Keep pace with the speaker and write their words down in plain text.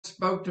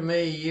spoke to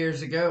me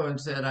years ago and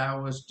said I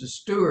was to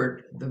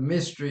steward the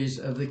mysteries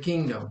of the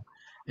kingdom.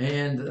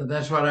 And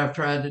that's what I've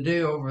tried to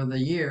do over the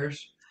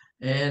years.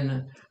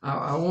 And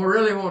I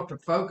really want to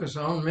focus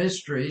on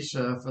mysteries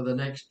for the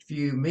next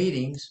few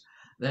meetings,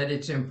 that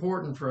it's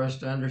important for us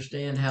to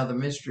understand how the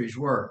mysteries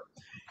work.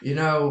 You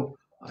know,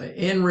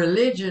 in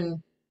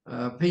religion,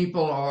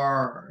 people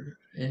are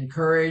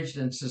encouraged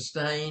and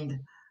sustained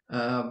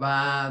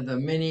by the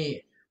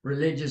many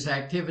religious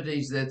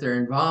activities that they're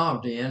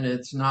involved in.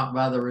 It's not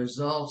by the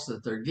results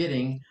that they're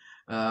getting,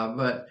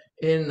 but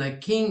in the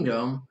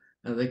kingdom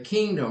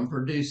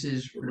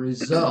produces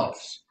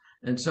results,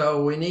 and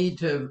so we need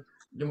to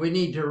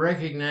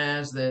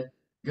recognize that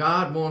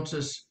God wants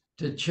us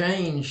to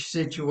change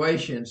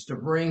situations, to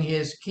bring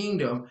His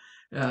kingdom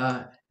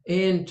uh,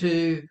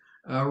 into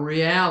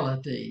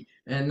reality,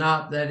 and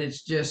not that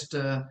it's just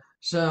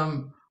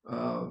some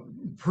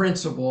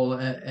principle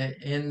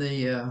in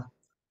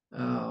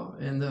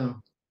the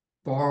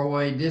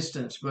faraway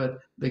distance, but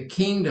the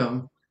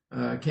kingdom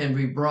can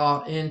be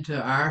brought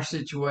into our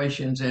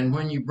situations. And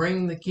when you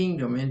bring the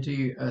kingdom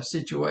into a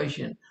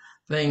situation,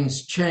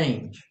 things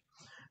change.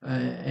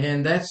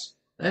 And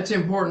that's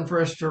important for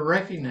us to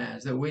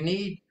recognize, that we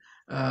need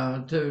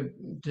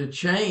to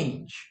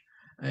change,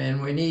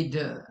 and we need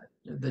to.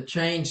 The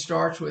change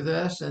starts with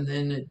us, and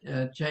then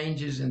it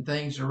changes in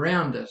things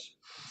around us.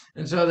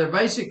 And so they're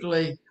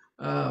basically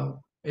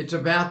it's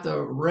about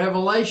the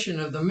revelation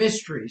of the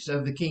mysteries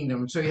of the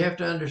kingdom. So you have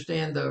to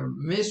understand the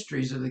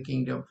mysteries of the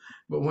kingdom.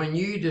 But when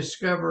you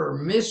discover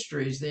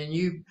mysteries, then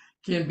you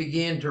can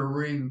begin to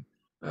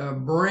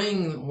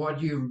bring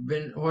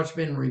what's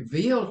been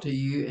revealed to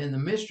you in the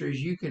mysteries.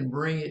 You can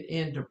bring it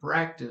into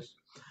practice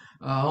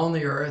on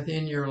the earth,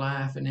 in your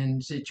life, and in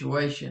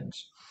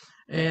situations.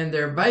 And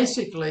they're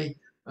basically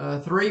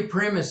three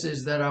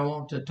premises that I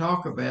want to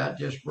talk about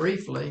just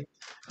briefly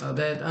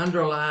that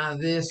underlie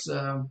this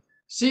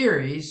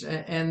series.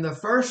 And the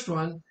first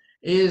one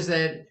is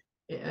that,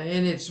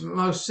 in its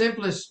most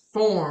simplest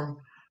form,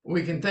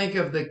 we can think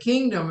of the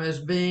kingdom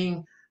as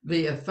being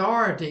the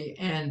authority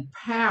and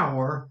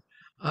power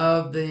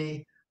of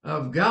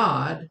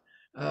God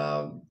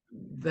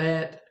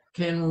that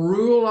can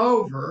rule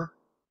over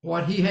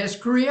what He has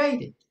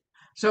created.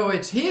 So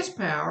it's His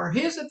power,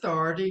 His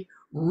authority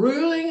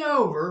ruling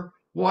over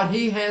what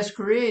He has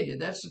created.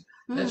 That's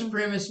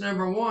premise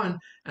number one.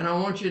 And I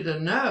want you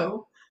to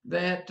know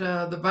that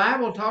the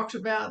Bible talks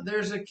about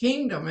there's a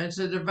kingdom. It's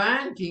a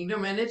divine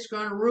kingdom, and it's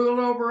going to rule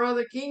over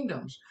other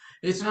kingdoms.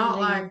 It's not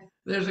like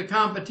there's a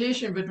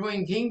competition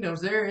between kingdoms.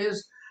 There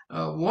is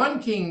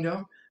one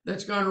kingdom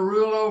that's going to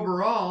rule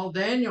over all.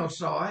 Daniel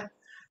saw it,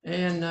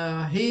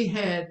 and he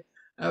had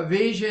a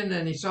vision,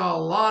 and he saw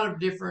a lot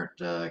of different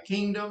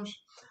kingdoms.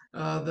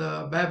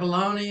 The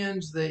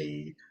Babylonians,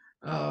 the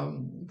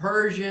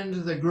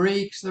Persians, the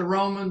Greeks, the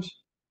Romans.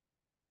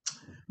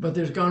 But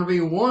there's going to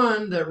be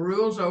one that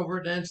rules over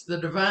it, and it's the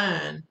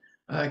divine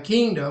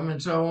kingdom.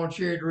 And so I want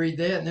you to read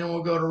that, and then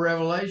we'll go to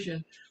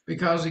Revelation,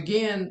 because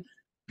again,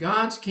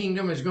 God's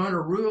kingdom is going to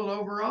rule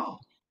over all.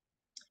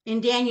 In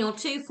Daniel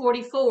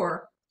 2:44,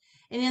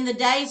 and in the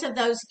days of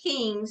those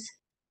kings,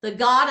 the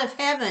God of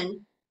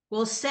heaven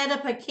will set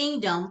up a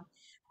kingdom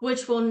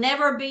which will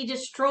never be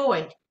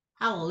destroyed.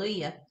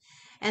 Hallelujah.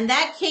 And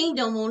that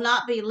kingdom will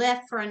not be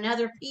left for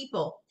another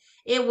people.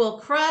 It will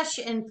crush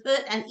and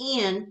put an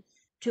end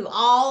to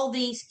all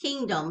these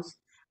kingdoms,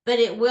 but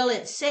it will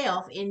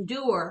itself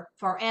endure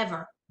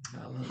forever.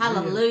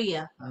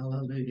 Hallelujah.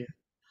 Hallelujah.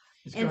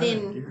 It's and going to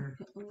then endure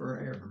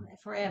forever.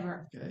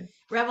 Forever. Okay.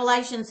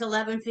 Revelations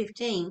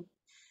 11:15.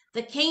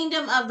 The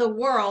kingdom of the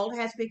world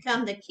has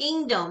become the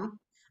kingdom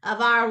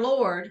of our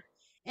Lord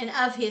and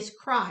of His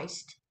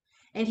Christ,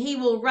 and He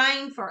will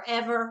reign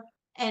forever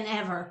and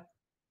ever.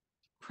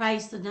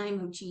 Praise the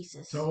name of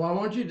Jesus. So I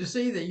want you to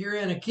see that you're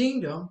in a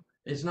kingdom.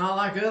 It's not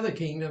like other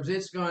kingdoms.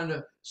 It's going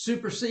to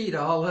supersede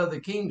all other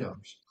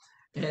kingdoms.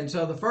 And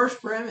so the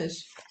first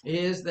premise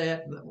is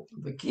that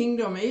the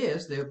kingdom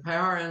is the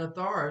power and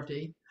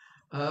authority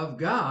of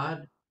God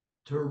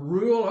to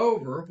rule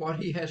over what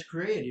He has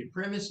created.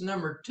 Premise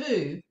number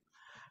two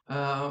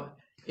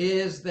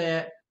is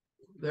that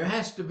there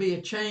has to be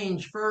a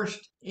change first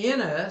in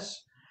us,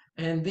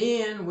 and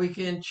then we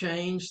can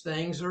change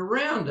things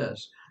around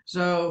us.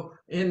 So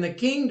in the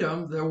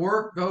kingdom, the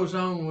work goes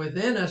on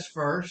within us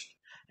first,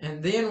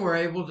 and then we're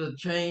able to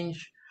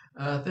change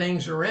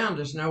things around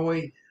us. Now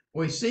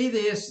we see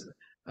this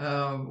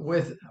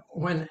with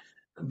when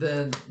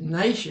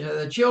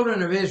the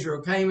children of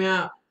Israel came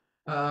out,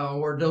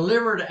 were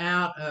delivered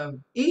out of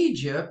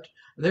Egypt.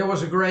 There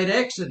was a great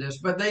exodus,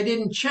 but they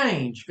didn't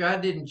change.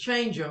 God didn't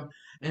change them,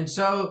 and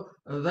so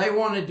they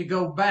wanted to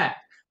go back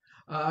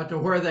to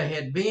where they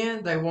had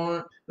been.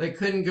 They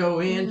couldn't go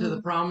into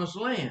the promised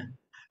land.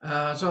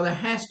 So there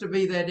has to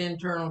be that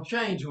internal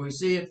change. We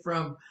see it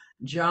from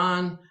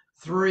John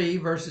 3,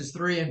 verses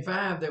 3 and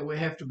 5, that we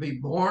have to be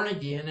born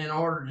again in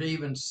order to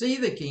even see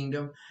the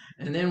kingdom.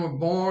 And then we're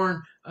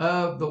born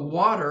of the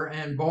water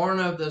and born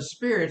of the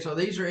Spirit. So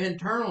these are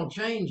internal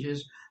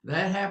changes.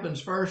 That happens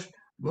first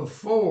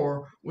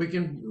before we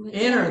can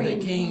enter the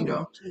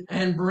kingdom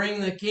and bring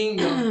the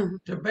kingdom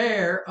to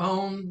bear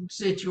on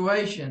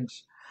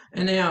situations.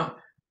 And now,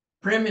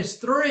 premise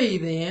 3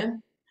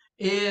 then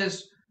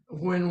is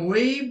when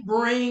we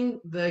bring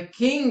the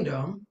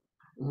kingdom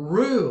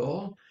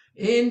rule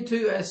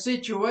into a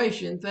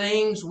situation,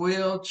 things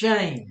will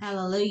change.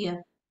 Hallelujah.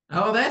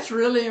 Oh, that's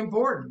really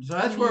important. So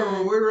that's where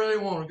Amen. we really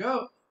want to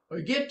go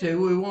or get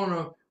to. We want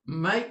to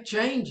make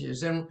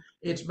changes, and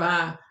it's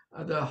by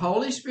the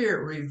Holy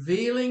Spirit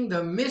revealing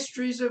the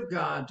mysteries of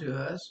God to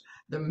us,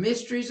 the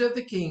mysteries of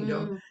the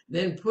kingdom,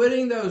 then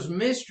putting those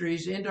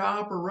mysteries into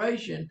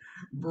operation,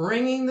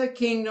 bringing the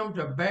kingdom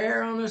to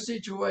bear on a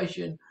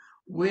situation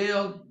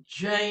will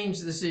change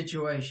the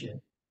situation.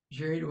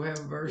 Sherry, do we have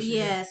a verse here?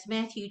 Yes,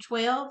 Matthew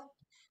 12,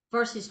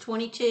 verses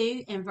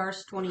 22 and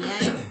verse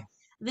 28.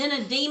 Then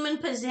a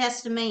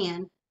demon-possessed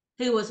man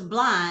who was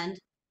blind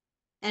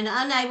and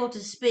unable to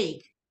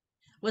speak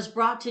was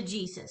brought to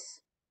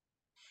Jesus.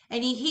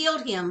 And he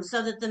healed him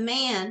so that the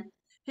man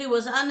who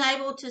was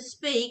unable to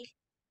speak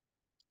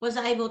was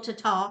able to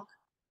talk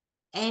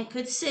and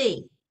could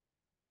see.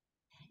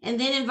 And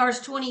then in verse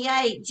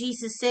 28,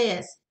 Jesus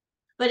says,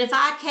 "But if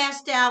I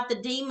cast out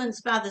the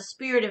demons by the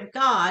Spirit of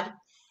God,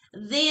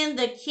 then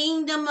the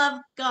kingdom of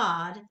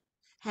God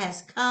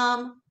has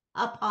come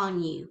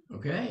upon you."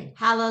 Okay.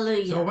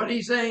 Hallelujah. So what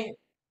he's saying,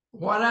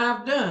 what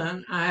I've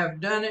done, I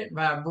have done it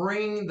by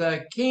bringing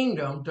the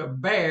kingdom to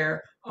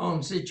bear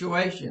on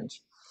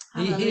situations.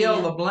 He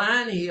healed the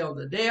blind, he healed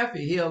the deaf,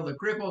 he healed the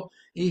crippled,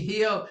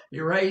 he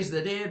raised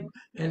the dead.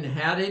 And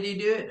how did he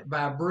do it?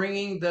 By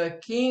bringing the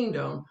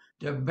kingdom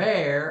to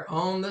bear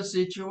on the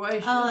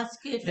situation. Oh, that's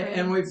good.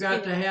 And we've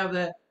got to have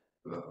that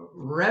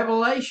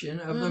revelation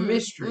of the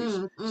mysteries.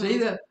 See,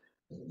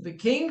 the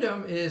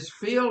kingdom is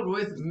filled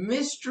with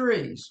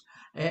mysteries,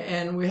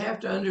 and we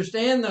have to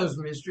understand those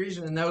mysteries,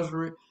 and those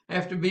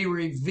have to be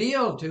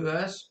revealed to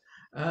us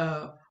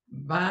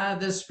by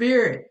the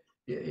Spirit.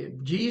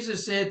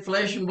 Jesus said,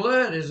 "Flesh and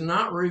blood has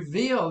not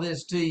revealed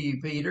this to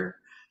you, Peter."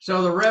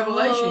 So the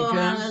revelation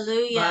comes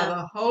by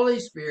the Holy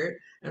Spirit,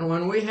 and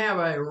when we have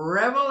a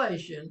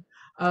revelation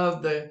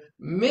of the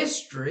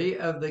mystery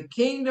of the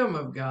kingdom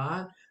of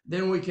God,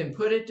 then we can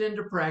put it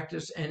into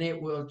practice, and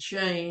it will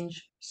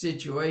change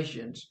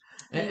situations.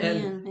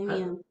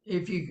 And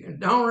if you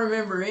don't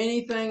remember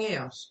anything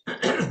else,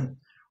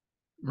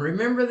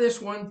 remember this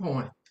one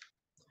point.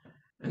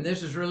 And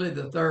this is really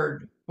the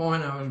third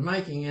point I was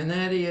making, and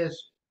that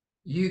is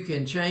you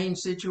can change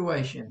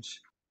situations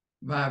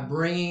by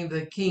bringing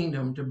the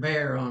kingdom to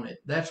bear on it.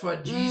 That's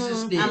what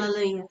Jesus did.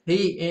 Hallelujah.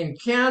 He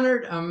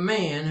encountered a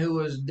man who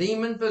was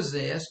demon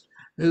possessed,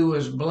 who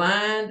was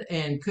blind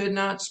and could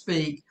not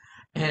speak,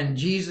 and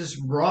Jesus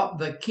brought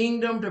the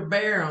kingdom to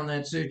bear on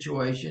that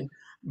situation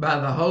by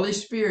the Holy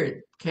Spirit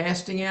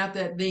casting out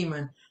that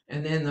demon,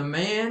 and then the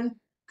man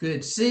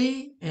could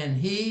see and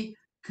he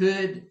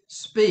could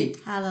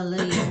speak.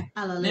 Hallelujah.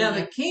 Hallelujah. Now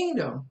the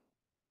kingdom,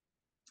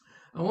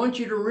 I want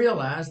you to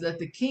realize that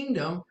the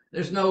kingdom,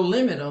 there's no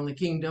limit on the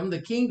kingdom.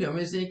 The kingdom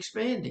is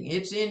expanding,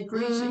 it's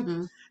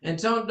increasing. And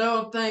so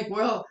don't think,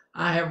 well,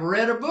 I have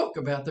read a book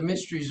about the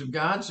mysteries of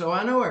God, so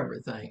I know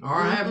everything, or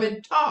I have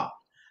been taught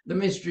the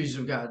mysteries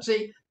of God.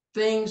 See,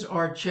 things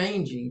are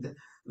changing.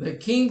 The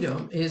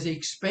kingdom is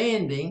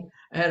expanding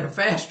at a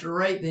faster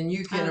rate than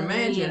you can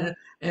imagine.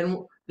 And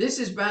this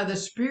is by the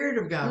Spirit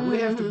of God. We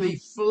have to be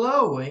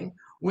flowing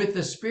with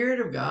the Spirit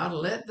of God.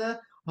 Let the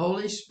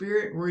Holy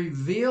Spirit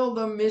reveal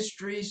the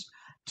mysteries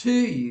to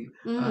you.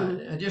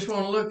 I just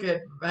want to look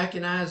at back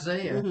in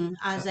Isaiah.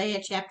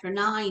 Isaiah chapter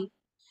 9,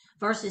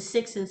 verses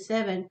 6 and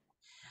 7.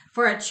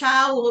 "For a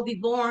child will be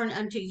born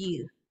unto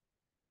you,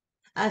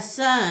 a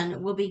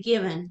son will be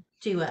given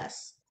to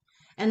us,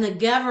 and the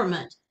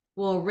government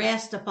will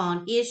rest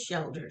upon his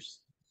shoulders.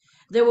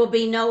 There will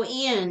be no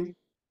end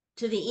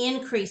to the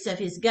increase of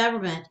his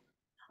government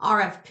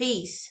or of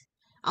peace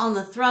on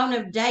the throne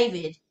of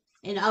David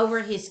and over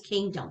his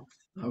kingdom."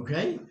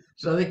 Okay,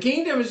 so the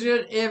kingdom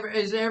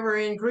is ever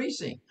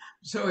increasing,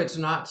 so it's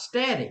not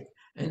static.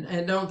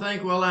 And don't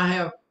think, well, I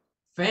have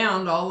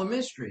found all the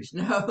mysteries.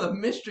 No, the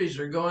mysteries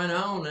are going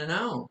on,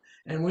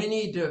 and we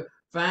need to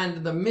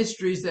find the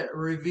mysteries that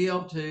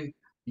reveal to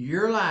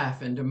your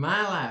life and to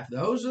my life.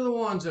 Those are the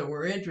ones that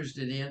we're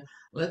interested in.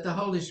 Let the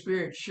Holy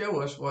Spirit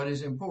show us what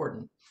is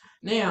important.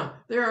 Now,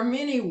 there are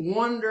many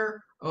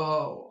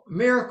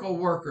miracle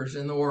workers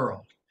in the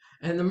world,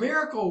 and the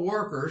miracle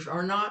workers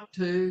are not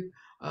to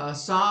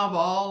solve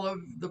all of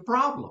the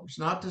problems,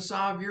 not to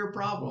solve your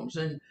problems.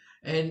 And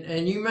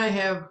you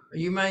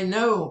may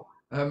know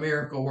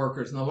miracle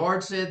workers. And the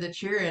Lord said that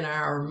Sherry and I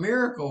are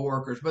miracle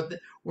workers, but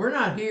we're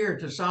not here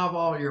to solve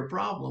all your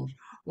problems.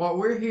 What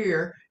we're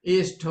here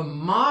is to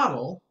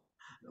model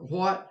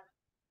what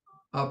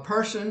a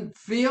person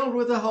filled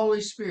with the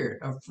Holy Spirit,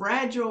 a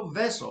fragile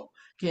vessel,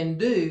 can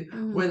do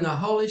when the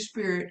Holy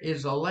Spirit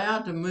is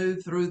allowed to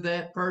move through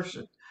that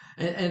person.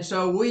 And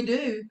so we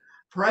do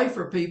pray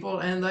for people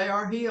and they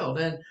are healed.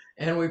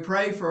 And we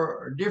pray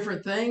for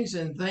different things,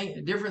 and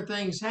different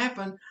things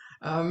happen.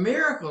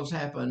 Miracles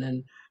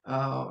happen.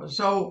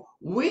 So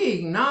we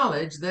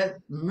acknowledge that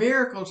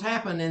miracles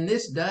happen in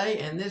this day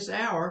and this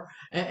hour,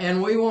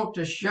 and we want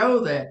to show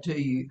that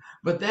to you.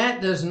 But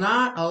that does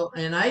not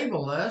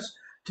enable us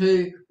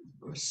to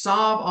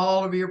solve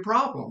all of your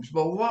problems.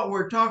 But what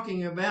we're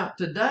talking about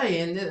today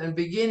and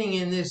beginning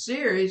in this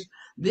series,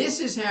 this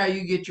is how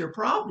you get your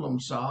problem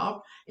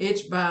solved.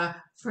 It's by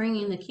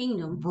bringing the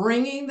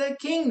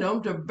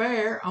kingdom to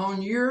bear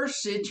on your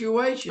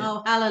situation.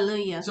 Oh,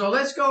 hallelujah. So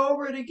let's go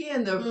over it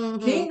again. The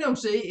kingdom,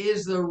 see,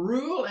 is the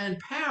rule and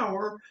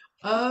power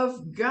of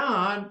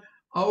God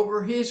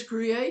over his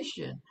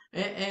creation.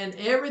 And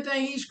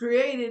everything he's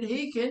created,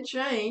 he can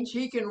change,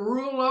 he can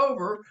rule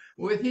over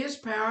with his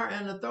power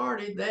and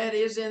authority that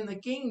is in the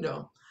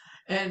kingdom.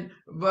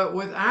 But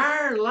with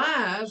our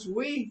lives,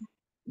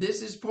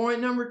 this is point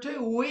number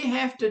 2, we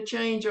have to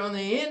change on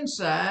the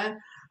inside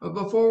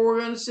before we're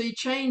going to see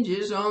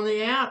changes on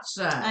the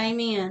outside.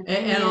 Amen.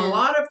 And a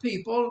lot of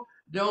people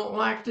don't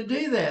like to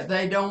do that.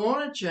 They don't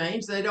want to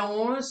change. They don't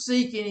want to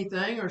seek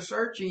anything or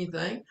search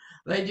anything.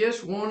 They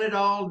just want it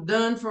all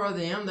done for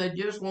them. They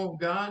just want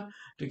God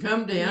to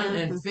come down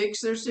and fix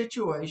their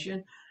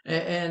situation.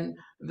 And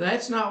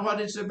that's not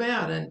what it's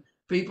about. And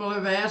people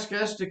have asked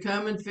us to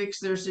come and fix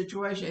their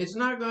situation. It's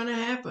not going to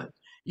happen.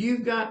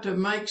 You've got to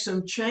make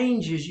some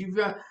changes.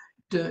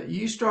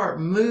 You start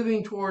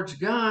moving towards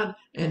God,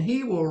 and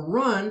he will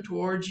run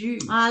towards you.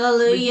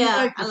 Hallelujah. But you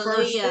make the Hallelujah.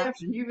 first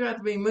steps, and you've got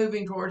to be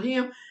moving toward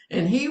him,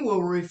 and he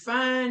will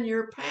refine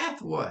your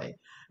pathway.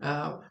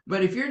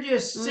 But if you're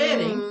just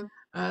sitting,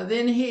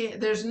 then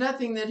there's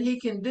nothing that he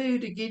can do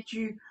to get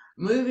you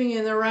moving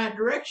in the right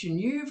direction.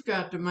 You've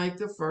got to make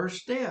the first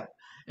step,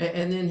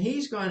 and then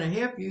he's going to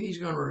help you. He's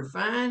going to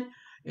refine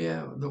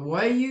the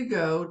way you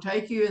go,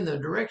 take you in the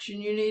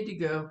direction you need to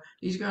go.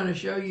 He's going to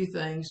show you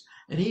things,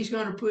 and he's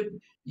going to put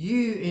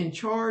you in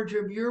charge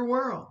of your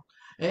world.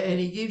 And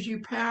he gives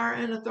you power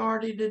and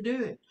authority to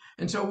do it.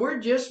 And so we're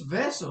just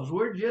vessels.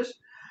 We're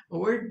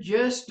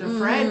just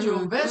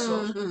fragile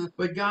vessels.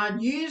 But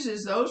God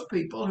uses those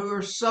people who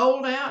are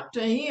sold out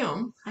to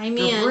him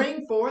to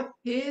bring forth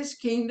his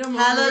kingdom.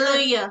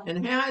 Hallelujah.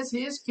 And how is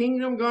his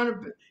kingdom going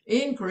to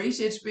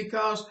increase? It's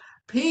because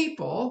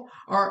people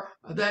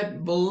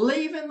that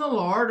believe in the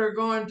Lord are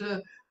going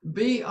to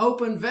be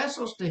open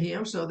vessels to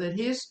him, so that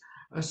his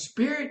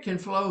spirit can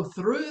flow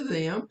through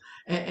them,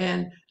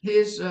 and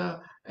his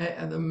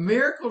the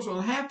miracles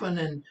will happen,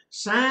 and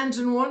signs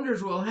and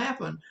wonders will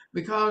happen,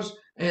 because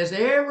as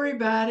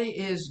everybody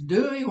is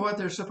doing what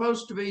they're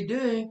supposed to be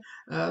doing,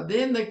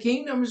 then the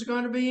kingdom is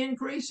going to be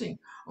increasing.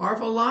 Or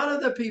if a lot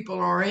of the people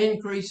are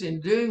increasing,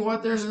 doing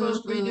what they're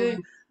supposed to be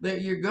doing,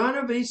 that you're going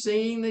to be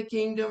seeing the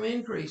kingdom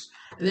increase.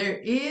 There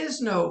is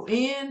no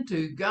end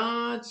to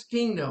God's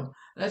kingdom.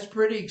 That's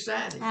pretty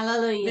exciting.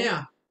 Hallelujah.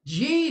 Now,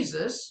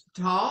 Jesus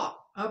taught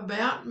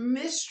about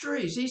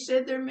mysteries. He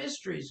said they're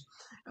mysteries.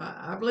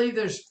 I believe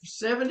there's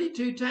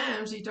 72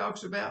 times he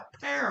talks about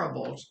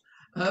parables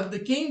of the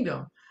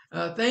kingdom.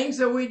 Things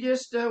that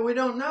we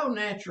don't know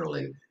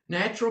naturally.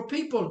 Natural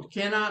people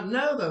cannot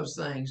know those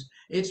things.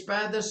 It's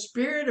by the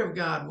Spirit of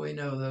God we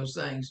know those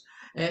things.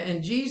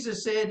 And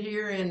Jesus said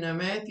here in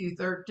Matthew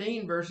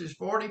 13, verses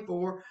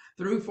 44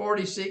 through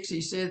 46,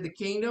 he said the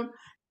kingdom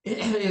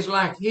is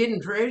like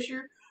hidden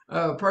treasure.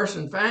 A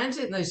person finds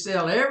it and they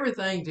sell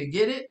everything to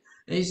get it.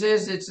 And he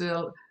says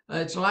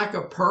it's like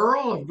a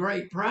pearl of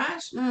great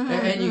price.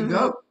 And you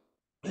go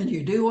and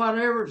you do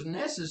whatever is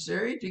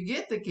necessary to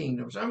get the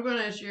kingdom. So I'm going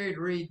to ask Sherry to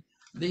read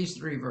these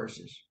 3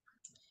 verses.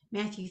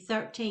 Matthew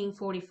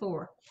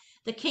 13:44.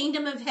 The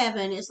kingdom of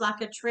heaven is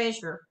like a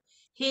treasure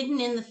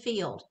hidden in the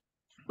field,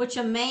 which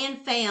a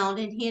man found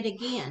and hid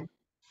again.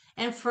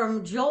 And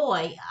from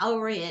joy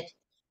over it,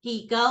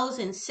 he goes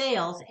and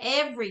sells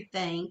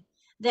everything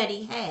that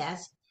he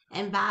has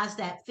and buys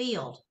that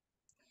field.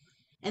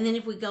 And then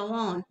if we go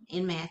on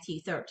in Matthew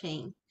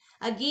 13,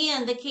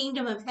 again, the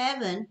kingdom of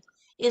heaven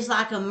is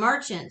like a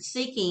merchant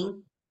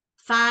seeking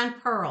fine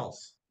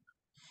pearls.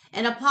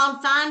 And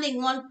upon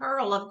finding one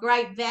pearl of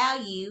great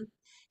value,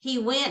 he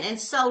went and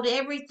sold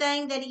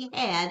everything that he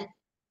had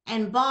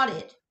and bought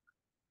it.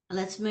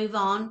 Let's move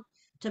on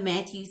to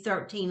Matthew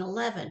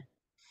 13:11.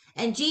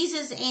 And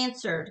Jesus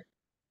answered,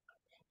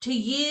 to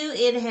you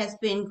it has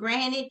been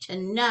granted to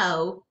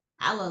know,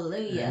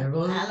 hallelujah,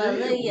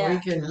 hallelujah,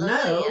 we can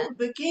know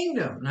the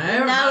kingdom.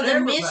 Now, know the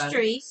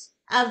mysteries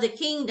of the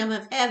kingdom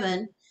of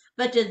heaven,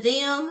 but to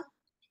them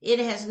it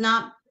has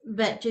not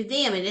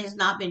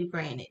been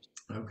granted.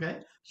 Okay,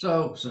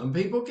 so some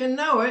people can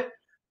know it,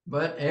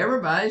 but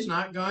everybody's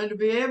not going to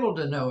be able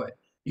to know it.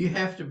 You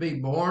have to be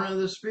born of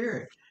the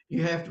Spirit.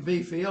 You have to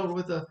be filled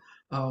with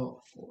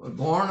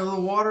born of the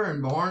water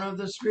and born of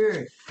the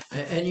Spirit.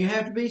 And you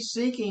have to be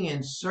seeking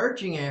and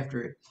searching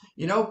after it.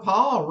 You know,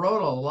 Paul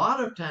wrote a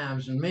lot of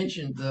times and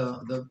mentioned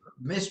the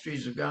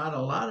mysteries of God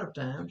a lot of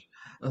times.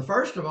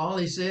 First of all,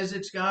 he says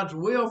it's God's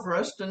will for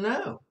us to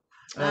know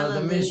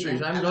the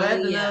mysteries. I'm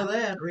glad to know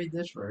that. Read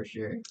this verse,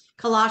 Sherry.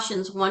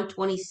 Colossians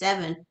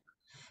 1:27.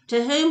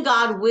 To whom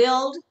God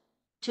willed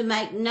to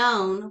make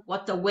known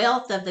what the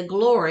wealth of the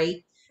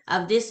glory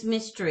of this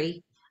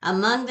mystery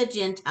among the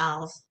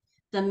Gentiles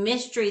the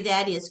mystery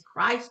that is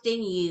Christ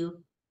in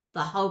you,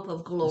 the hope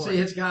of glory.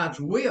 See, it's God's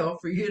will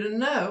for you to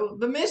know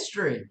the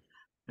mystery.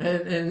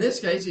 And in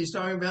this case, he's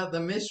talking about the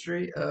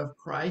mystery of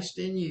Christ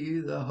in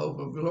you, the hope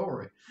of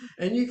glory.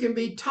 And you can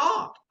be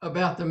taught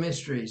about the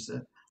mysteries.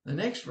 The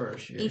next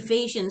verse here.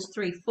 Ephesians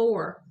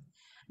 3:4.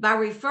 By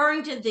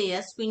referring to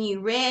this, when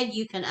you read,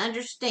 you can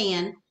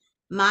understand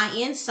my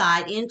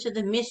insight into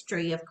the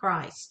mystery of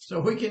Christ. So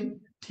we can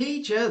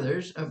teach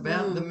others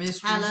about the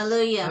mysteries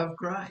Hallelujah. of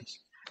Christ.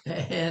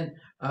 And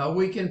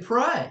we can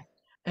pray,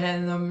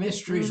 and the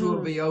mysteries will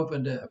be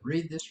opened up.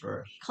 Read this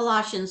verse.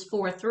 Colossians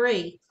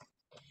 4:3.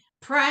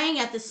 Praying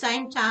at the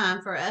same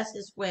time for us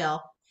as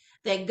well,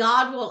 that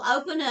God will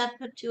open up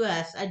to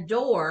us a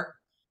door.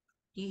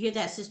 Do you hear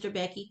that, Sister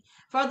Becky?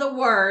 For the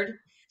word,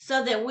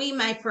 so that we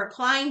may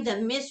proclaim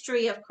the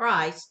mystery of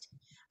Christ,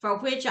 for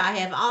which I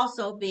have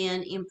also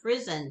been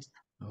imprisoned.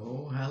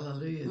 Oh,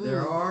 hallelujah.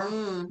 There are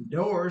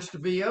doors to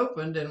be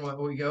opened, and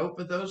when we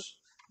open those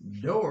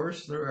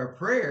doors through our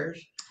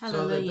prayers,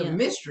 so that the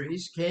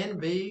mysteries can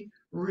be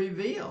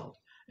revealed.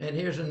 And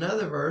here's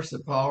another verse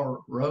that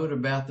Paul wrote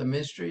about the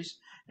mysteries,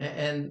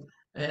 and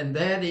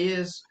that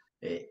is,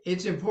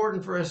 it's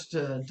important for us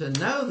to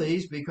know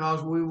these,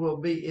 because we will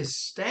be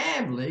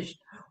established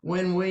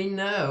when we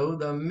know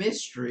the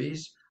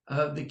mysteries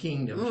of the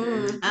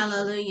kingdom.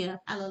 Hallelujah.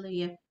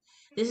 Hallelujah.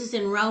 This is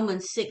in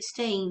Romans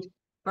 16,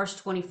 verse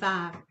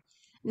 25.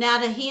 Now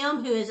to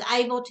him who is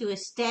able to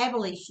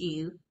establish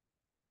you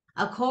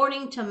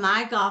according to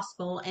my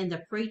gospel and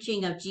the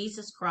preaching of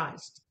Jesus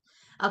Christ,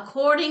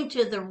 according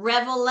to the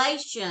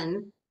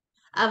revelation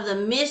of the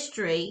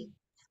mystery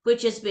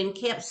which has been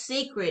kept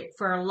secret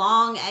for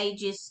long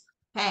ages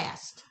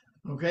past.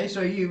 Okay,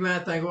 so you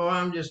might think, well,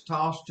 I'm just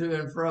tossed to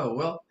and fro.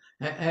 Well,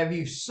 have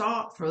you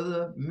sought for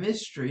the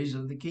mysteries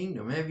of the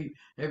kingdom? Have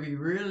you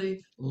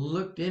really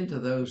looked into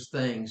those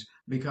things?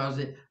 Because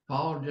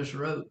Paul just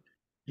wrote,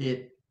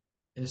 it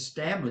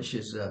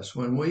establishes us.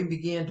 When we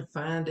begin to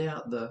find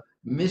out the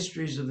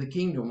mysteries of the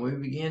kingdom, we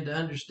begin to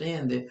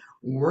understand the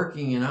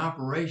working and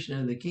operation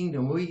of the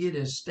kingdom, we get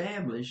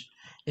established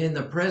in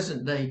the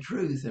present day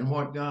truth and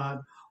what God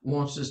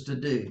wants us to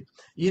do.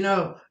 You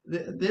know,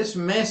 this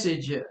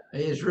message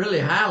is really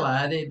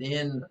highlighted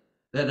in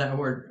that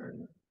we're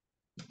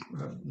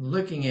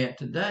looking at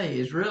today,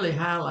 is really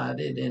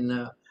highlighted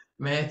in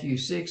Matthew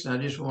 6. And I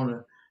just want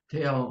to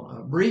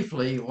tell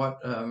briefly what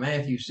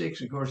Matthew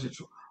 6, of course,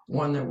 it's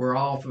one that we're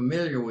all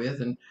familiar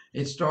with, and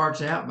it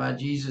starts out by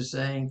Jesus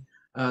saying,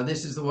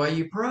 this is the way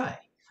you pray.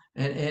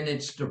 And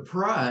it's to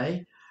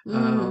pray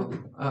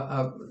to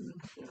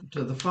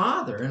the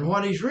Father. And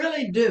what he's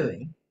really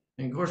doing,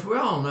 and of course we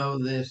all know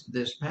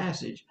this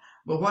passage,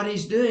 but what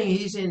he's doing,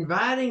 he's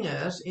inviting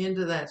us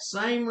into that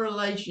same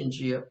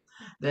relationship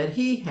that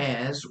he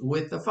has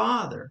with the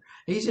Father.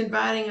 He's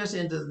inviting us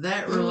into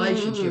that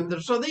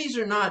relationship. So these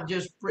are not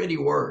just pretty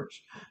words,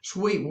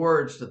 sweet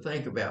words to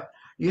think about.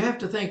 You have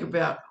to think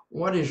about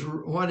what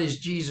is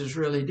Jesus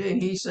really doing.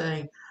 He's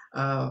saying,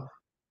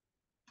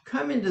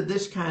 come into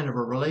this kind of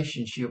a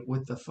relationship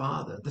with the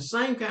Father, the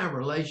same kind of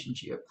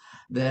relationship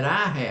that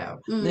I have.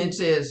 And then it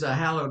says,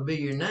 hallowed be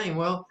your name.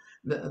 Well,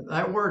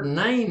 that word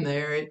name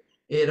there,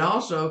 it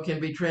also can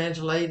be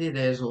translated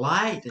as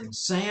light and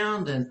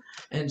sound.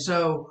 And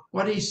so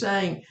what he's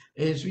saying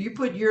is, you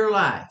put your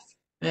life,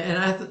 and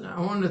I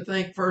want to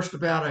think first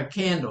about a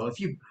candle. If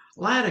you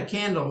light a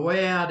candle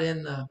way out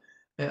in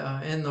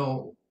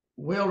the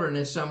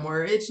wilderness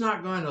somewhere, it's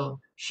not going to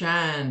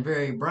shine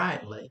very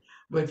brightly.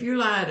 But if you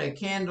light a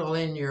candle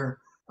in your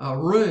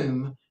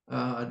room,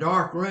 a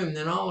dark room,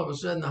 then all of a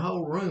sudden the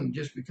whole room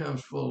just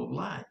becomes full of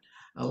light.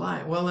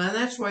 Well, and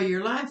that's where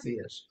your life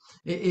is.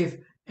 If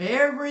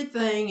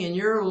everything in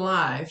your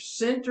life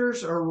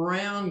centers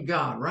around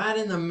God, right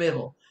in the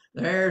middle,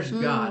 there's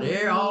God.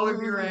 All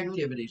of your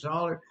activities,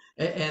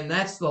 and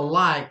that's the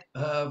light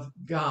of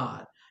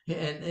God.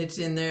 And it's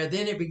in there.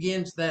 Then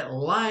that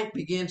light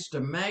begins to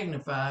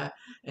magnify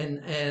and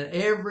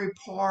every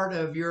part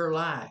of your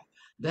life.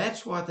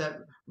 That's what that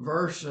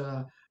verse,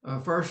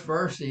 first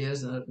verse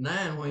is,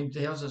 9, when he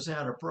tells us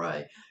how to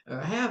pray.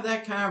 Have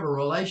that kind of a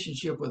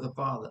relationship with the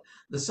Father,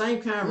 the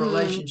same kind of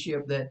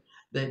relationship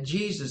that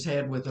Jesus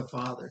had with the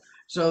Father,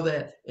 so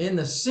that in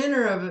the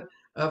center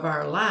of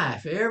our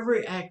life,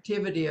 every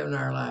activity in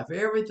our life,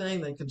 everything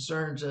that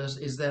concerns us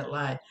is that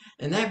light.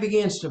 And that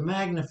begins to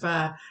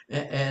magnify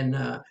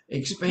and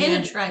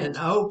expand and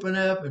open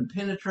up and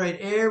penetrate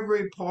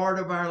every part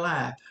of our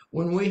life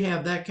when we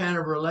have that kind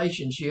of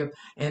relationship.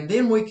 And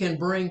then we can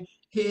bring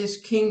his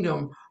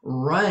kingdom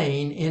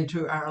reign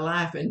into our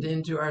life and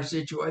into our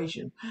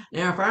situation.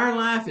 Now, if our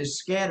life is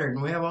scattered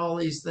and we have all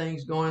these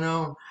things going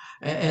on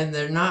and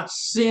they're not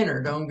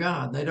centered on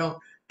God, they don't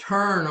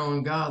turn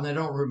on God, they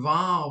don't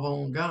revolve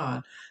on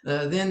God,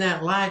 then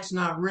that light's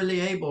not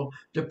really able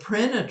to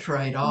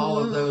penetrate all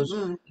of those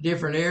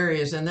different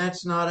areas, and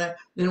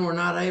then we're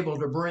not able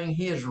to bring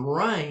his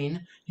reign,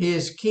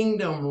 his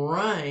kingdom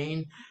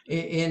reign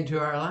into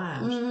our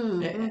lives.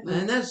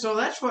 And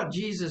that's what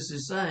Jesus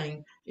is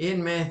saying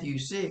in Matthew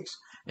 6.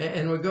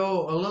 And we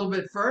go a little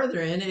bit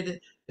further in it,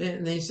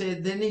 and they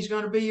said, then he's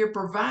going to be your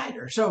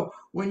provider. So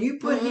when you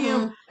put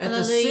him at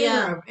the center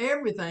Hallelujah. of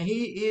everything,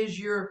 he is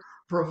your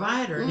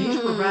provider, and he's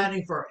Mm.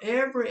 providing for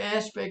every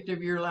aspect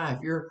of your life,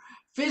 your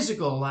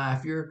physical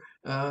life, your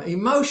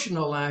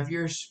emotional life,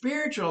 your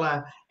spiritual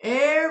life,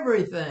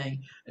 everything.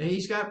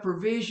 He's got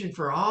provision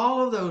for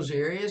all of those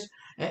areas.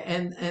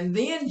 And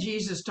then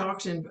Jesus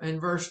talks in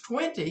verse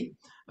 20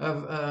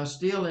 of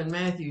still in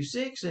Matthew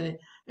 6, and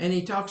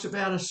he talks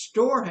about a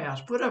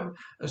storehouse. Put up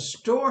a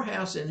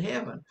storehouse in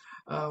heaven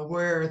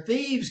where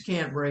thieves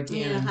can't break in,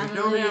 Yeah, and you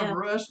don't have hallelujah.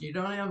 rust, you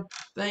don't have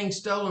things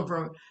stolen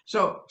from.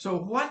 So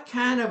what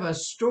kind of a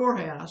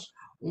storehouse?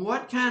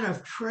 What kind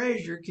of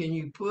treasure can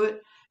you put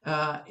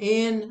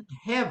in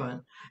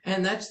heaven?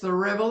 And that's the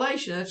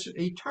revelation. That's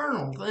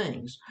eternal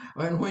things.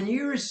 And when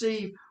you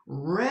receive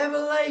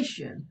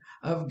revelation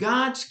of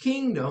God's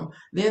kingdom,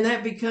 then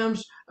that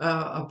becomes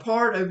a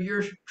part of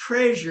your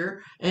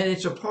treasure, and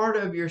it's a part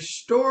of your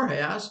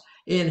storehouse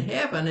in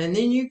heaven. And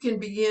then you can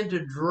begin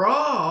to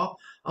draw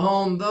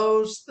on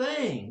those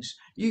things.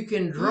 You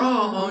can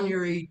draw on Mm.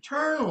 your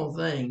eternal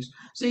things.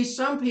 See,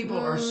 some people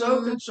are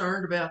so Mm.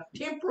 concerned about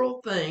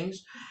temporal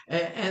things,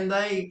 and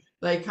they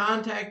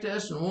contact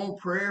us and want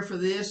prayer for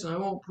this and they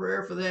want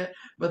prayer for that,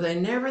 but they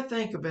never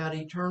think about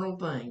eternal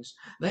things.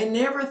 They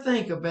never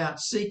think about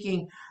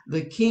seeking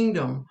the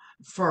kingdom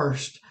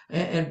first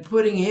and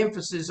putting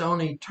emphasis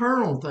on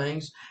eternal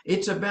things.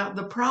 It's about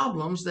the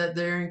problems that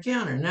they're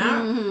encountering.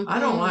 Now, Mm. I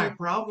don't like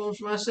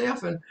problems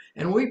myself,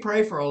 and we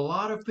pray for a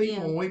lot of people,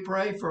 Yeah. and we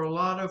pray for a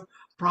lot of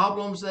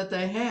problems that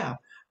they have.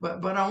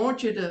 But I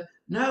want you to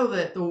know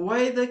that the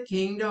way the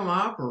kingdom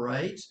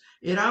operates,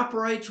 it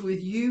operates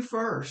with you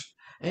first.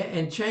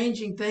 And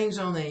changing things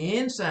on the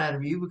inside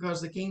of you,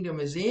 because the kingdom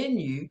is in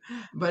you,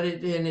 but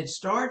it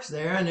starts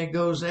there and it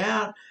goes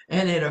out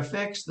and it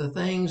affects the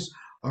things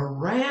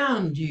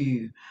around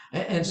you.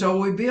 And so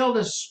we build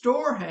a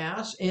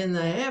storehouse in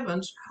the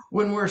heavens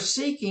when we're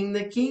seeking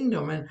the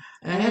kingdom and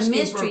And the asking for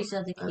mysteries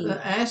of the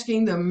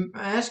kingdom.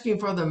 asking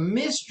for the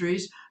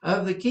mysteries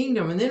of the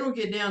kingdom. And then we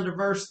get down to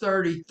verse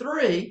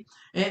 33,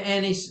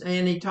 and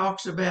he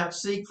talks about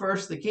seek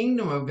first the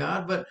kingdom of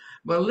God, but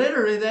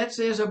literally that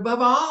says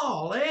above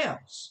all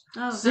else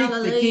Oh, seek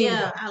the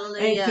kingdom hallelujah.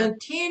 and Hallelujah.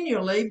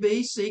 continually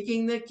be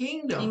seeking the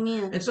kingdom.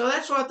 Amen. And so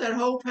that's what that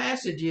whole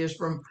passage is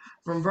from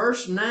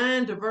verse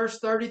 9 to verse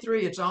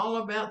 33. It's all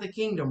about the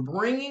kingdom,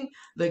 bringing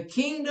the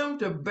kingdom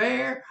to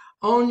bear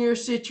on your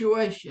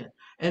situation.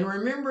 And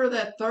remember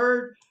that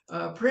third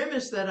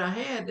premise that I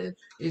had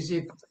is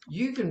if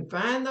you can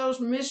find those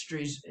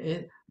mysteries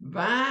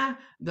by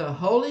the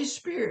Holy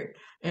Spirit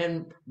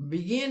and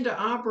begin to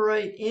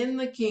operate in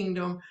the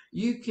kingdom,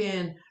 you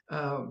can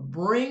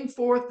bring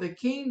forth the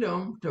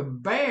kingdom to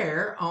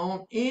bear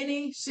on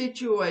any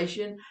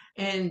situation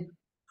and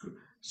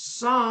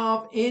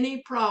solve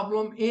any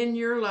problem in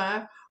your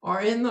life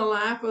or in the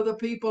life of the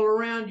people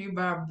around you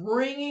by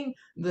bringing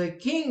the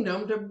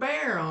kingdom to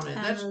bear on it.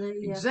 That's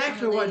Hallelujah.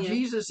 exactly what Hallelujah.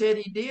 Jesus said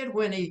he did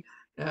when he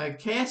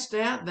cast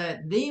out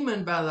that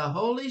demon by the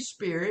Holy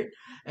Spirit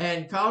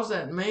and caused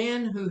that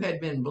man who had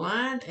been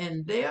blind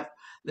and deaf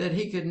that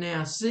he could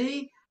now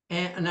see,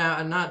 and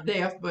now not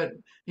deaf, but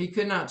he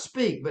could not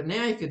speak, but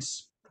now he could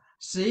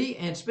see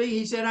and speak.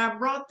 He said, I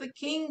brought the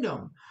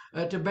kingdom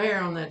to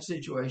bear on that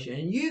situation.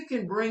 And you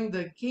can bring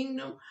the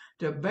kingdom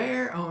to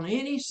bear on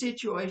any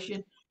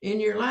situation in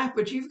your life,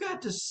 but you've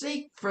got to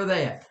seek for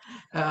that.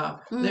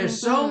 There's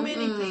so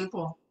many Mm.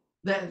 people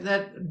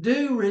that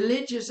do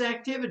religious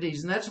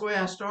activities, and that's why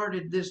I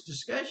started this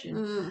discussion.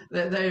 Mm.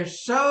 That they're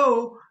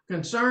so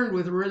concerned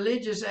with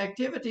religious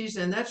activities,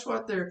 and that's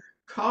what they're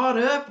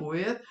caught up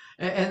with,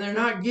 and they're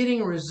not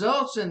getting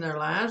results in their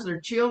lives.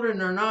 Their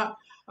children are not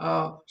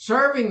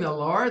serving the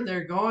Lord.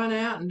 They're going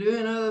out and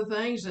doing other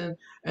things, and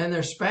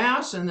their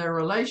spouse and their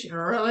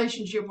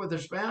relationship with their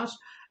spouse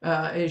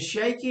is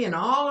shaky, and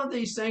all of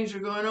these things are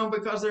going on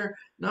because they're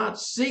not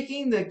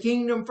seeking the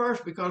kingdom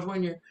first. Because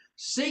when you're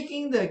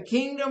seeking the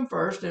kingdom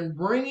first and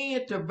bringing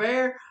it to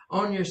bear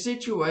on your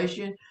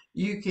situation,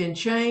 you can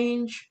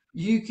change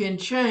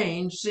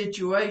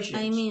situations.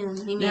 Amen.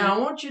 Now Amen. I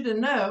want you to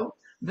know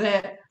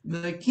that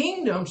the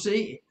kingdom,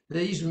 see,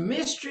 these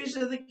mysteries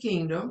of the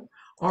kingdom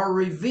are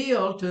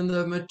revealed to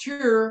the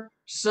mature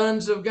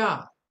sons of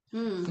God.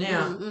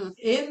 Now, Mm.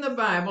 in the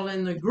Bible,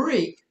 in the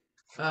Greek,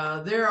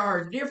 there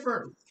are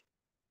different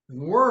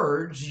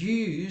words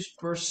used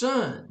for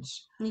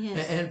sons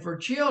Yes. and for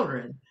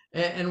children.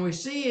 And we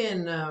see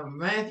in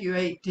Matthew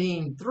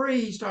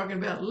 18:3, he's talking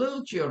about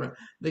little children.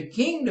 The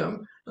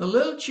kingdom, the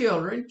little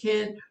children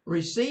can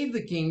receive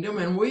the kingdom,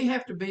 and we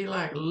have to be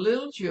like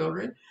little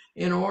children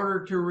in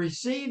order to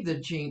receive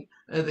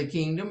the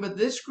kingdom. But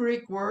this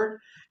Greek word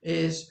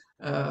is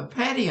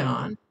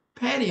padion.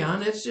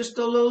 Padion, it's just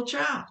a little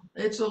child.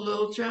 It's a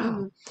little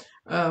child.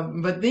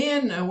 Mm. But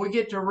then we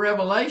get to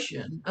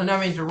Revelation, and I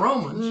mean to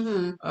Romans,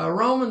 Mm-hmm.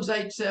 Romans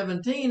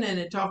 8:17, and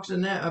it talks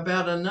in that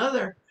about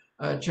another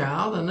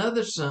child,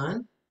 another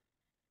son.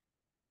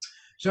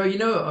 So you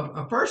know,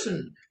 a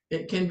person,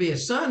 it can be a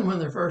son when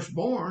they're first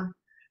born,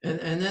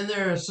 and then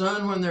they're a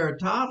son when they're a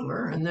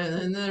toddler, and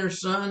then they're a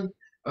son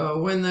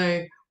when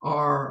they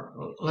are,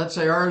 let's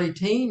say, early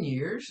teen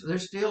years. They're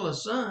still a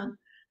son.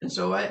 And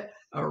so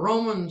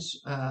Romans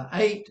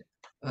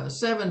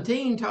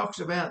 8:17 talks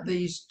about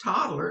these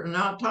toddlers,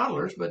 not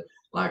toddlers, but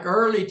like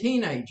early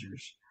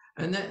teenagers.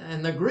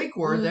 And the Greek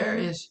word there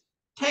is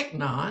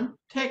teknon,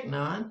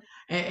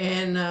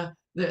 and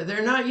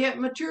they're not yet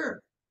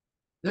mature.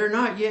 They're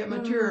not yet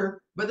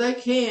mature, but they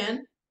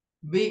can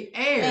be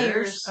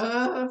heirs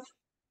of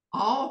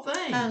all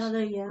things.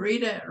 Hallelujah.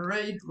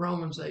 Read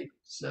Romans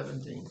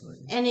 8:17,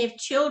 please. And if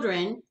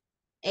children,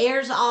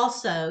 heirs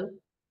also,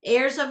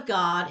 heirs of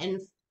God, and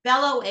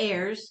fellow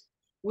heirs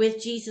with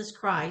Jesus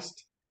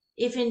Christ,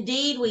 if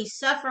indeed we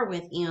suffer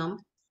with him,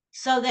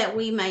 so that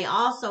we may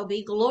also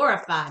be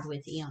glorified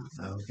with him.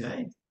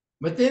 Okay.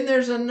 But then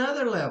there's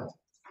another level.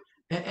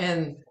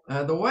 And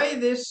the way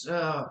this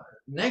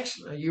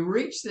you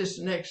reach this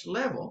next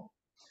level,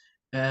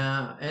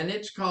 and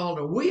it's called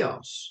a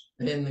weos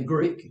in the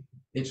Greek.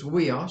 It's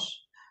weos.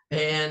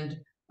 And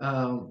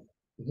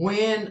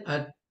when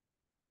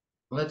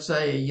let's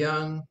say a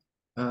young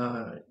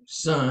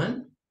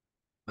son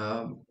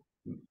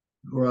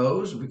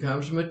grows,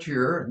 becomes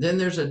mature, then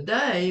there's a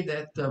day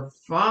that the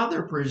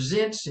father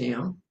presents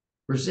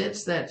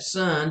that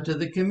son to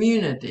the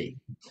community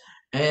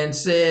and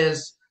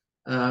says,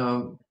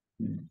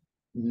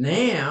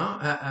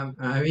 now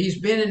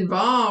he's been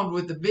involved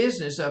with the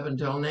business up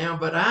until now,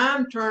 but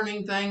I'm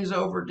turning things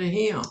over to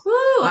him.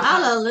 Woo,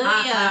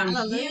 hallelujah.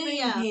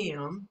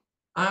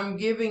 I'm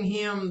giving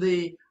him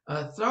the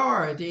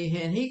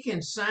authority, and he can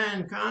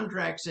sign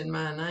contracts in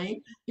my name.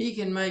 He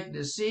can make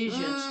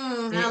decisions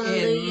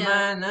in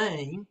my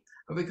name,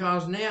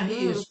 because now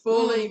he is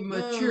fully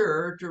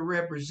mature to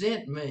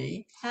represent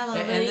me.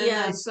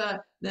 Hallelujah. And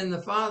then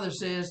the father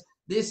says,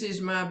 "This is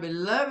my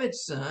beloved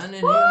son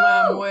in whom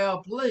I'm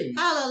well pleased."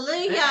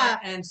 Hallelujah.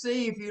 And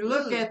see, if you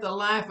look at the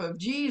life of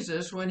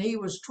Jesus, when he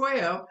was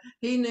 12,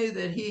 he knew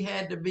that he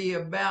had to be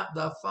about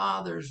the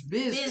Father's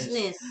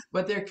business.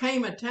 But there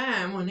came a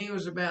time when he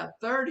was about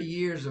 30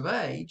 years of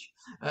age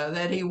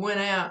that he went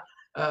out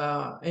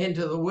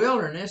into the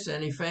wilderness,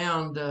 and he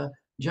found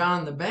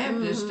John the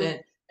Baptist,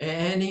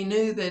 and he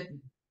knew that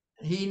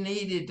he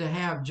needed to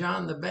have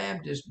John the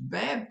Baptist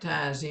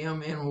baptize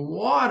him in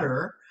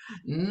water,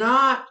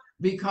 not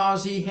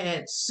because he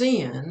had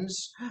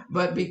sins,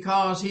 but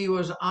because he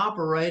was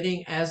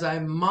operating as a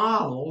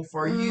model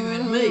for you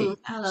and me.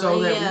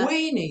 So that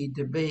we need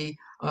to be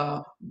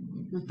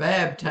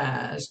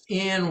baptized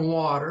in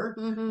water,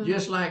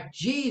 just like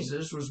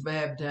Jesus was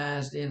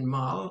baptized in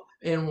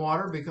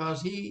water,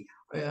 because he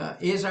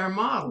is our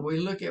model. We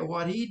look at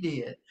what he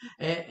did,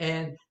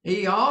 and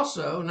he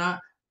also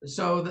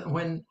so that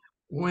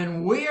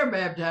when we are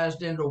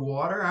baptized into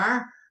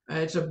water,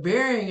 it's a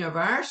bearing of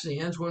our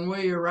sins. When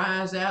we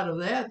arise out of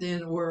that,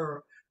 then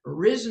we're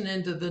risen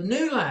into the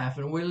new life,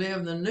 and we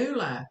live the new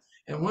life.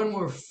 And when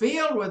we're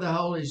filled with the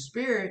Holy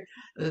Spirit,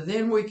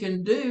 then we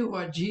can do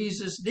what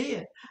Jesus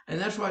did.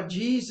 And that's what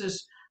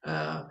Jesus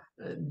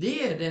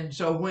did. And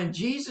so when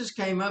Jesus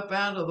came up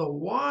out of the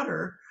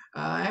water,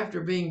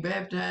 after being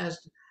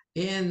baptized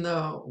in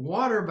the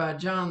water by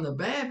John the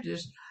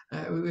Baptist,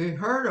 we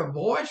heard a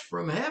voice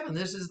from heaven.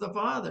 This is the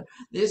Father.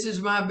 This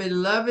is my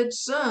beloved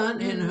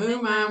Son in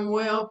whom I'm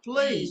well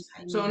pleased.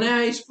 So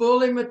now he's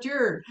fully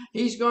matured.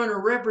 He's going to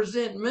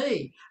represent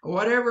me.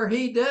 Whatever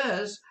he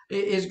does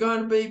is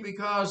going to be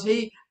because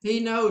he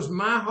knows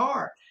my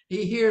heart.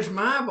 He hears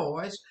my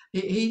voice.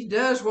 He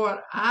does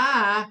what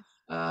I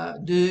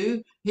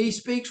do. He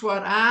speaks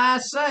what I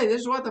say.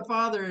 This is what the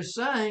Father is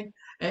saying.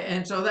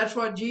 And so that's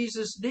what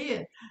Jesus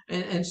did.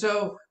 And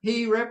so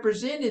he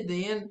represented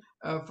then,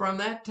 from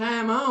that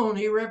time on,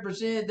 he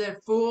represented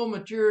that full,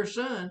 mature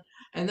son.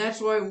 And that's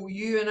the way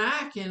you and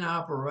I can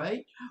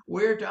operate.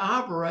 We're to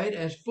operate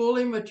as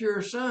fully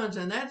mature sons.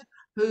 And that's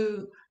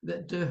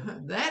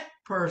that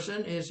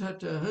person is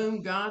to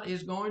whom God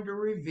is going to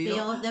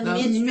reveal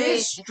the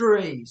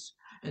mysteries.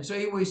 And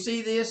so we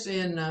see this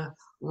in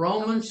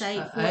Romans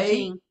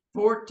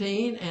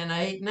 8:14 and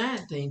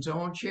 8:19. So I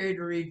want Sherry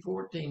to read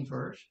 14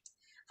 first.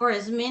 For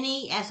as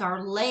many as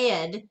are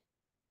led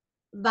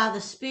by the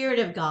Spirit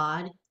of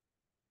God,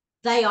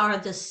 they are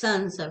the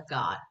sons of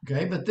God.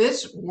 Okay, but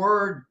this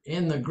word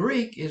in the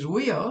Greek is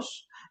weos,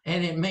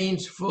 and it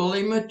means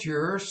fully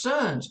mature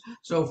sons.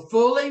 So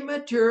fully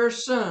mature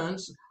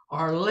sons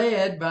are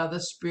led by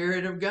the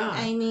Spirit of God.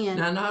 Amen.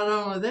 Now, not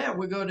only that,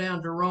 we go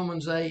down to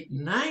Romans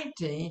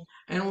 8:19,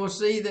 and we'll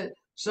see that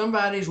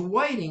somebody's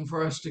waiting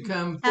for us to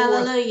come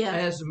forth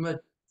as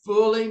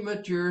fully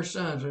mature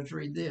sons. Let's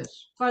read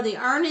this. For the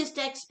earnest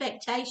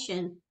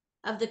expectation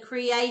of the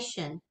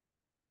creation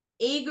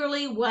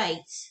eagerly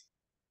waits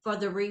for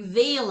the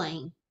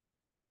revealing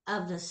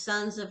of the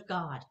sons of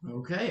God.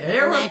 Okay,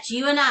 And that's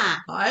you and I.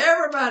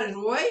 everybody's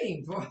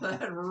waiting for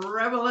that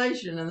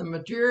revelation and the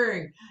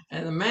maturing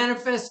and the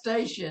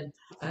manifestation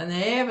and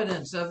the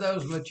evidence of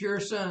those mature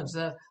sons.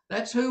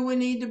 That's who we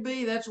need to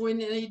be. That's we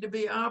need to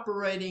be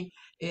operating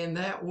in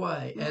that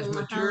way as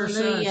mature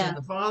sons. And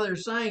the Father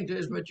is saying to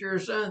his mature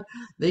son,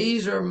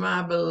 "These are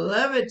my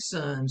beloved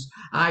sons.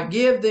 I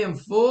give them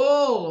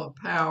full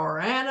power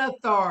and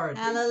authority.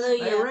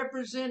 Hallelujah. They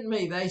represent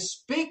me. They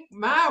speak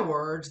my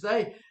words.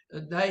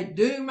 They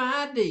do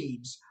my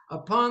deeds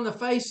upon the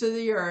face of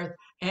the earth,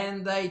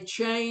 and they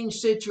change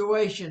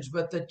situations.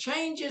 But the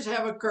changes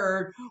have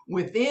occurred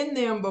within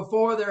them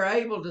before they're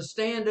able to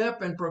stand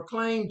up and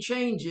proclaim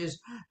changes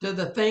to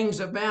the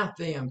things about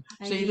them."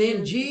 Amen. See,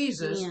 then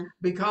Jesus,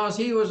 because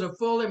he was a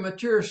fully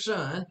mature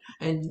son,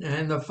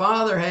 and the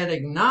Father had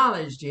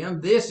acknowledged him,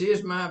 "This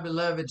is my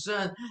beloved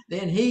son,"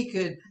 then he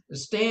could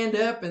stand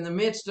up in the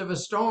midst of a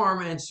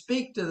storm and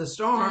speak to the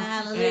storm.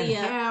 Hallelujah.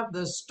 And have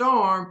the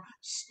storm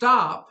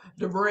stop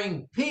to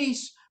bring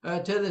peace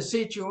to the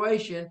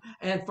situation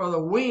and for the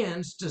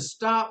winds to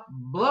stop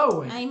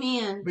blowing.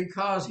 Amen.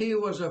 Because he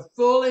was a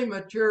fully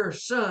mature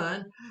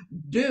son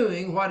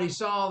doing what he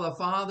saw the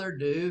Father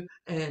do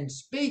and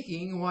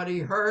speaking what he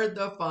heard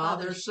the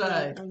Father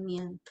say.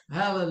 Amen.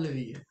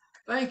 Hallelujah.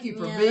 Thank you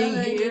for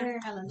being here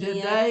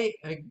today.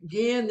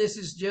 Again, this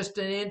is just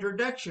an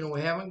introduction.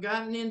 We haven't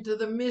gotten into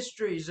the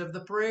mysteries of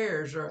the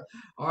prayers or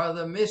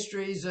the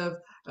mysteries of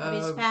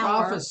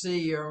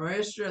prophecy or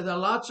mystery. There are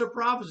lots of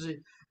prophecy.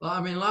 I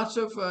mean, lots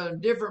of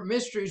different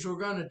mysteries we're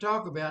going to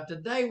talk about.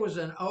 Today was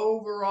an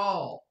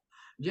overall,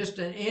 just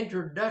an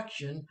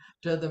introduction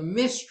to the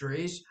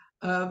mysteries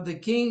of the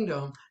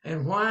kingdom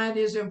and why it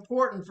is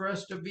important for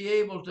us to be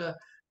able to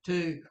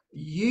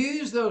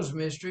use those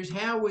mysteries,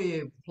 how we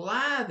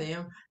apply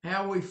them,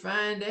 how we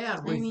find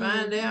out. We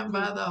find out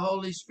by the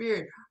Holy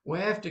Spirit. We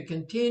have to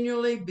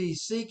continually be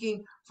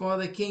seeking for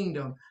the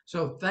kingdom.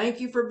 So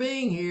thank you for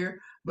being here,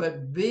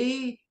 but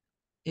be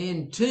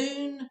in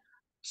tune,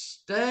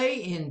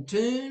 stay in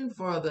tune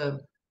for the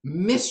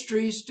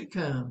mysteries to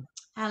come.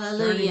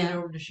 Hallelujah. Turning it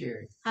over to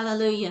Sherry.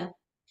 Hallelujah.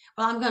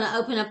 Well, I'm going to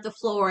open up the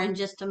floor in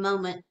just a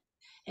moment,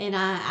 and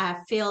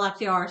I feel like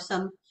there are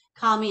some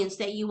comments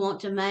that you want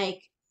to make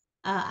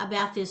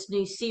about this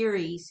new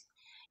series.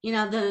 You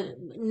know,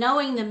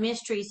 knowing the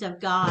mysteries of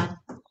God,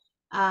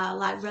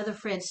 like Brother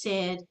Fred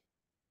said,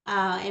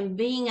 and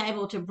being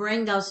able to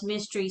bring those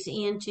mysteries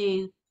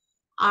into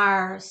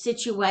our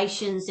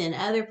situations and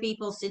other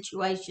people's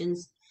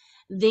situations,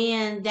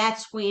 then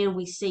that's when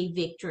we see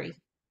victory,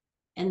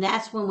 and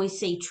that's when we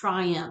see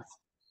triumph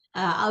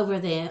over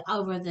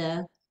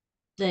the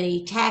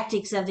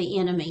tactics of the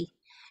enemy.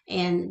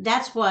 And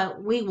that's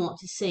what we want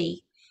to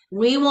see.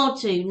 We want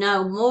to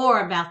know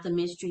more about the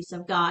mysteries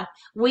of God.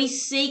 We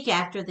seek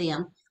after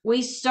them.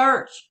 We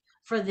search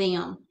for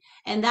them.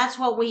 And that's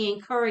what we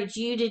encourage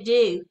you to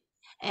do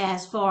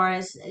as far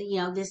as,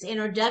 this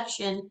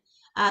introduction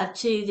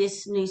to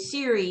this new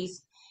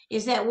series,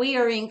 is that we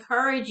are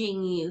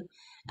encouraging you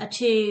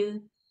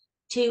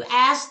to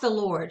ask the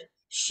Lord,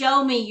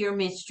 show me your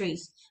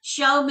mysteries.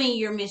 Show me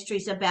your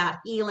mysteries about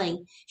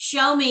healing.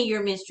 Show me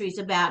your mysteries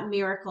about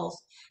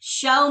miracles.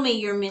 Show me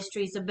your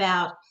mysteries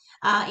about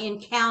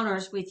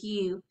encounters with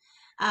you.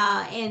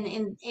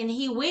 And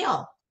he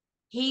will.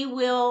 He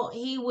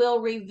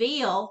will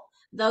reveal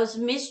those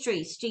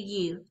mysteries to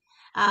you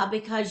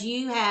because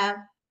you have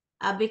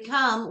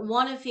become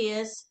one of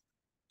his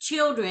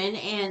children.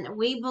 And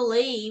we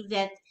believe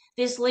that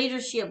this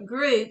leadership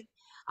group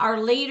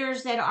are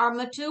leaders that are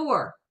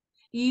mature.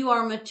 You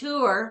are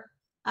mature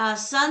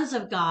sons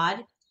of God,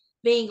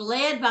 being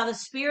led by the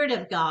Spirit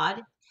of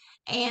God,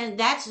 and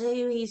that's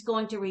who he's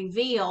going to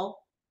reveal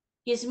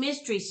his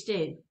mysteries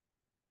to.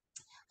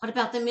 What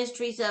about the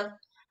mysteries of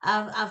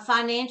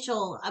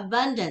financial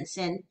abundance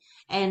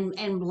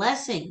and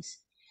blessings?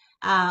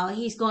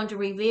 He's going to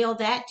reveal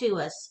that to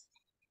us.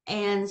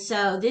 And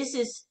so this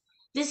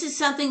is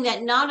something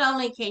that not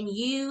only can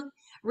you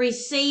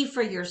receive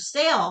for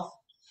yourself,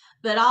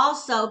 but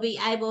also be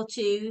able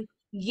to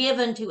give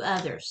unto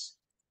others.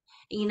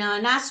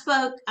 And I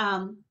spoke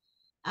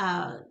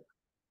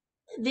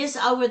this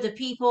over the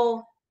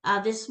people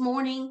this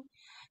morning,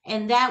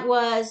 and that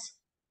was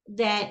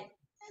that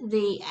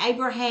the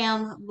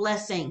Abraham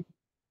blessing,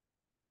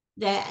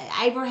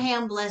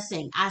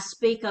 I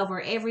speak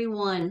over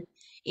everyone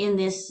in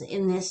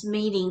this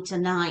meeting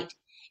tonight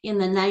in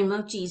the name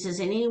of Jesus,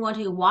 and anyone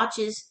who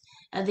watches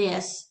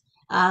this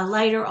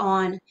later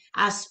on,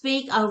 I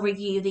speak over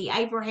you the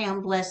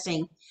Abraham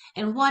blessing.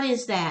 And what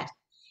is that?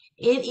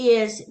 It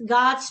is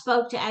God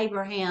spoke to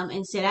Abraham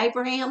and said,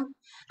 Abraham,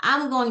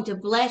 I'm going to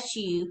bless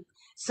you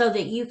so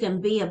that you can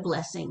be a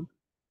blessing.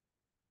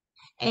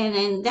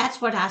 And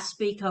that's what I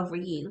speak over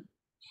you.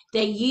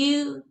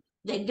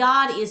 That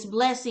God is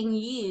blessing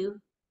you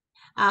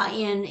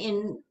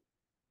in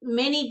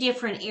many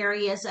different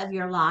areas of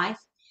your life,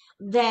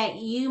 that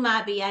you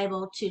might be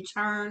able to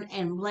turn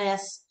and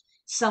bless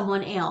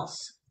someone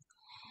else.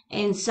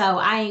 And so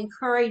I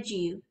encourage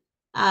you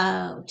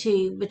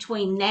to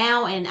between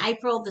now and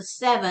April the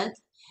 7th.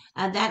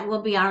 That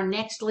will be our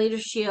next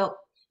leadership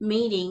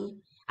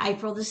meeting,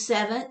 April the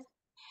 7th,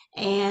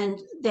 and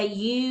that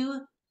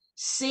you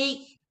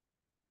seek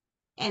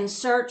and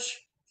search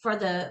for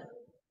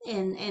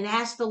and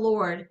ask the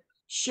Lord,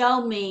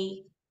 show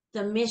me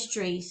the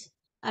mysteries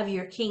of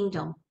your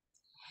kingdom.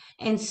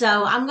 And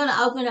so I'm going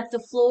to open up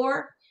the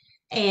floor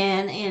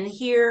and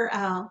hear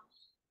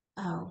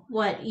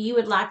what you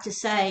would like to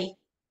say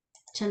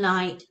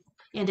tonight.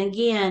 And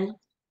again,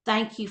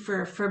 thank you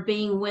for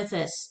being with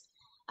us.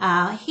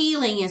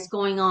 Healing is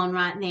going on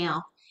right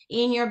now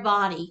in your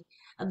body.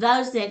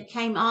 Those that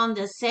came on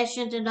the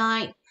session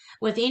tonight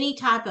with any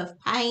type of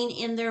pain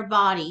in their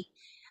body,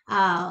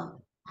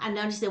 I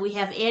noticed that we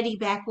have Eddie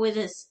back with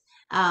us.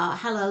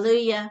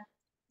 Hallelujah.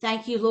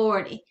 Thank you,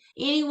 Lord.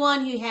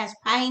 Anyone who has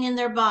pain in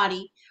their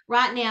body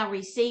right now,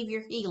 receive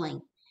your healing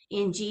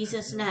in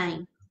Jesus'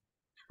 name.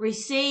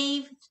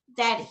 Receive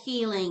that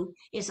healing.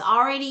 It's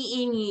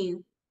already in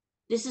you.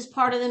 This is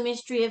part of the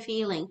mystery of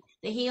healing.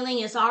 The healing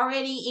is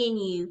already in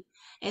you.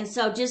 And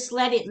so just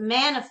let it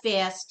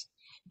manifest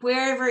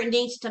wherever it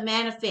needs to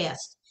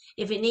manifest.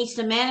 If it needs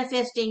to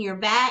manifest in your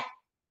back,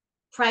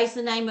 praise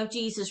the name of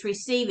Jesus.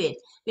 Receive it.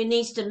 If it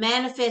needs to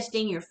manifest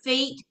in your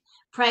feet,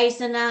 praise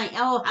the name.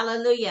 Oh,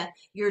 hallelujah.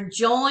 Your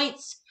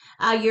joints,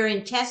 your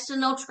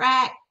intestinal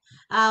tract,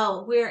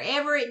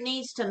 wherever it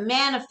needs to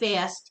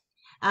manifest,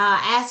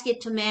 ask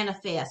it to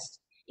manifest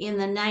in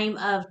the name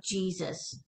of Jesus.